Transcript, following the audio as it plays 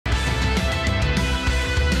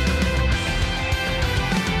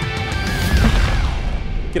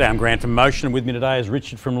G'day, I'm Grant from Motion, and with me today is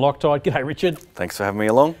Richard from Loctite. G'day, Richard. Thanks for having me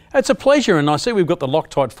along. It's a pleasure, and I see we've got the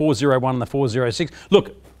Loctite 401 and the 406.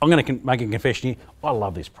 Look, I'm going to make a confession here. I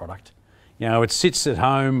love this product. You know, it sits at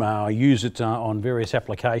home. I use it on various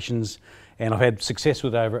applications, and I've had success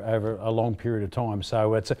with it over a long period of time.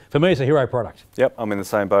 So for me, it's a hero product. Yep, I'm in the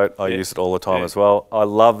same boat. I use it all the time as well. I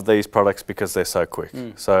love these products because they're so quick.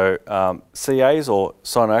 So CAs or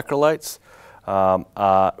cyanoacrylates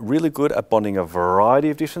are really good at bonding a variety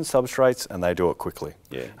of different substrates, and they do it quickly.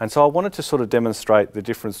 And so I wanted to sort of demonstrate the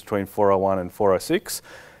difference between 401 and 406.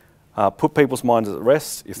 Put people's minds at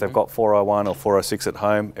rest. If they've got 401 or 406 at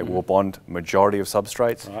home, it will bond majority of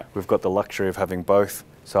substrates. We've got the luxury of having both.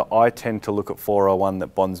 So I tend to look at 401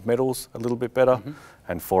 that bonds metals a little bit better,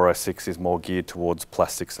 and 406 is more geared towards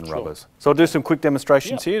plastics and rubbers. So I'll do some quick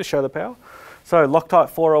demonstrations here to show the power. So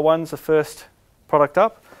Loctite 401 is the first product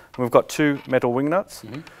up. We've got two metal wing nuts.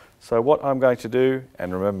 So what I'm going to do,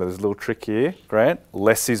 and remember there's a little trick here, Grant,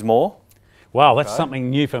 less is more. Wow, that's something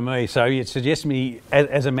new for me. So you suggest me,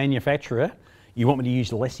 as a manufacturer, you want me to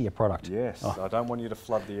use less of your product? Yes, I don't want you to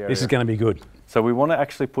flood the area. This is going to be good. So we want to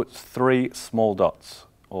actually put 3 small dots,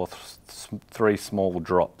 or 3 small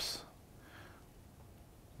drops.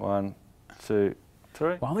 1, 2,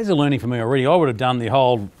 3. Well, there's a learning for me already. I would have done the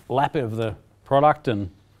whole lap of the product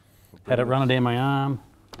and had it run down my arm.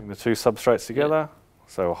 Bring the 2 substrates together.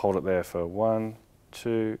 So we'll hold it there for 1,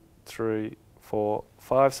 2, 3, 4,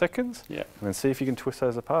 5 seconds. And then see if you can twist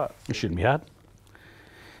those apart. It shouldn't be hard.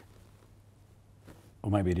 Or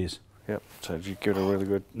maybe it is. Yep, so did you give it a really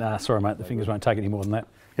good... Nah, sorry mate, the fingers won't take any more than that.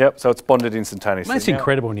 Yep, so it's bonded instantaneously. That's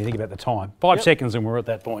incredible when you think about the time. 5 seconds and we're at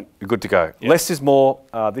that point. You're good to go. Less is more.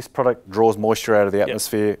 This product draws moisture out of the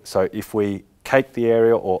atmosphere, so if we cake the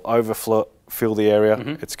area or overfill the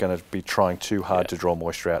area, it's going to be trying too hard to draw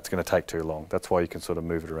moisture out. It's going to take too long. That's why you can sort of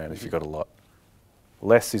move it around if you've got a lot.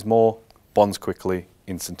 Less is more, bonds quickly,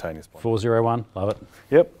 instantaneous bond. 401, love it.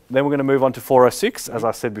 Yep, then we're going to move on to 406. As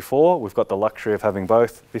I said before, we've got the luxury of having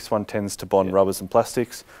both. This one tends to bond rubbers and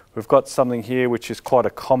plastics. We've got something here which is quite a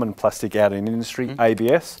common plastic out in industry,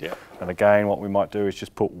 ABS. And again, what we might do is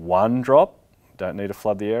just put 1 drop. Don't need to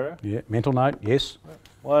flood the area. Yeah, mental note, yes.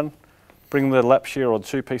 1. Bring the lap shear or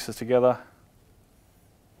 2 pieces together.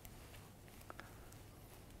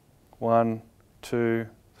 1, 2,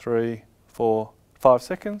 3, 4, 5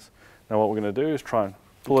 seconds. Now what we're going to do is try and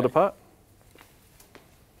pull it apart.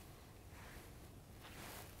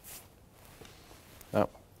 No,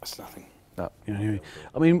 that's nothing. No. You know,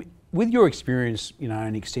 I mean, with your experience, you know,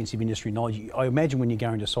 and extensive industry knowledge, I imagine when you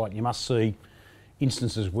go into site, you must see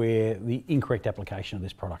instances where the incorrect application of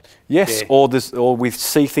this product. Yes, or we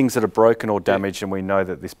see things that are broken or damaged, and we know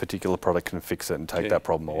that this particular product can fix it and take that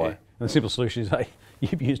problem away. And the simple solution is, hey,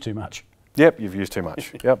 you've used too much. Yep, you've used too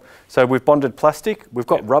much. So we've bonded plastic. We've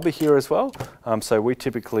got rubber here as well. So we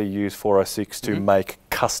typically use 406 to make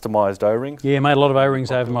customised O-rings. Yeah, made a lot of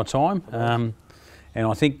O-rings over my time. And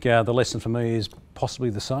I think the lesson for me is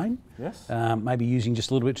possibly the same. Yes. Maybe using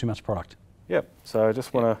just a little bit too much product. Yep. So I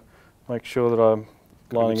just want to make sure that I'm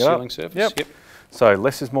lining it up. Sealing surface. Yep. So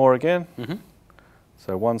less is more again.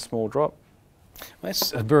 So 1 small drop.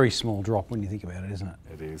 That's a very small drop when you think about it, isn't it?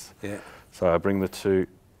 It is. Yeah. So I bring the 2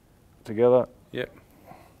 together.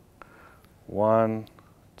 1,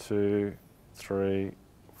 2, 3,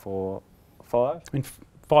 4, 5. In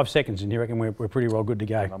 5 seconds, and you reckon we're pretty well good to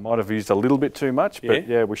go. I might have used a little bit too much, but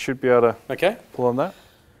yeah, we should be able to pull on that.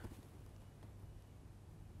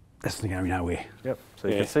 That's not going nowhere. Yep. So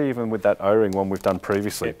you can see even with that O-ring one we've done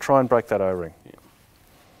previously, try and break that O-ring.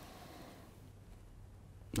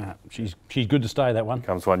 Nah, she's good to stay, that one.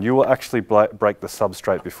 Comes one. You will actually break the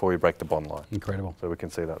substrate before you break the bond line. Incredible. So we can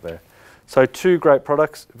see that there. So 2 great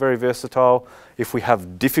products, very versatile. If we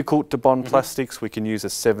have difficult to bond plastics, we can use a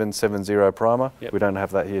 770 primer. We don't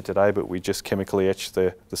have that here today, but we just chemically etch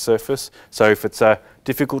the surface. So if it's a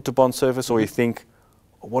difficult to bond surface, or you think,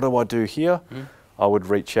 what do I do here? I would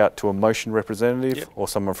reach out to a Motion representative or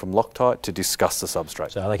someone from Loctite to discuss the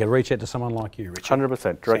substrate. So they can reach out to someone like you, Richard.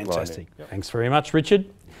 100%, direct line. Fantastic. Thanks very much, Richard.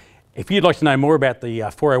 If you'd like to know more about the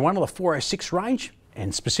 401 or the 406 range,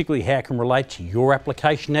 and specifically how it can relate to your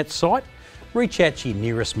application at site, reach out to your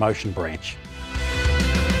nearest Motion branch.